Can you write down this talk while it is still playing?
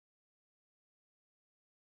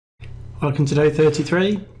Welcome to day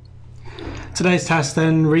 33. Today's task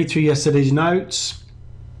then, read through yesterday's notes,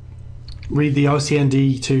 read the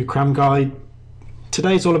ICND2 cram guide.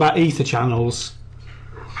 Today's all about ether channels.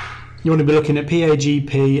 You want to be looking at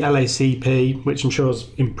PAGP, LACP, which I'm sure is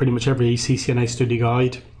in pretty much every CCNA study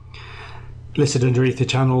guide, listed under ether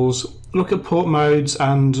channels. Look at port modes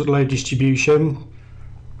and load distribution,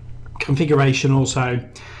 configuration also.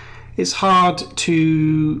 It's hard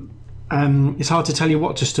to tell you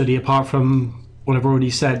what to study apart from what I've already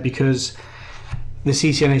said, because the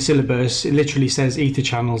CCNA syllabus, it literally says ether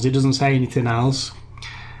channels, it doesn't say anything else.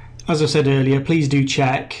 As I said earlier, please do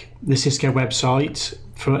check the Cisco website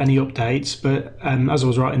for any updates, but as I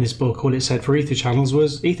was writing this book, all it said for ether channels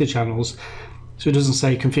was ether channels, so it doesn't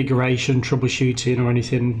say configuration, troubleshooting or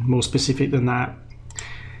anything more specific than that.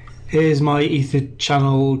 Here's my ether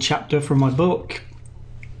channel chapter from my book.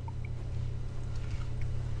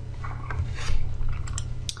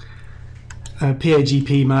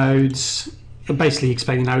 PAGP modes, basically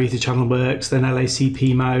explaining how ether channel works, then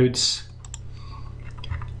LACP modes,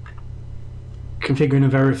 configuring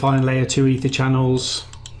and verifying layer 2 ether channels.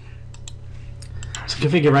 So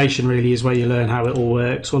configuration really is where you learn how it all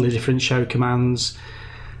works, all the different show commands.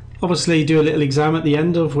 Obviously do a little exam at the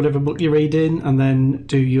end of whatever book you're reading, and then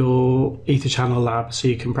do your ether channel lab so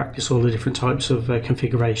you can practice all the different types of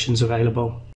configurations available.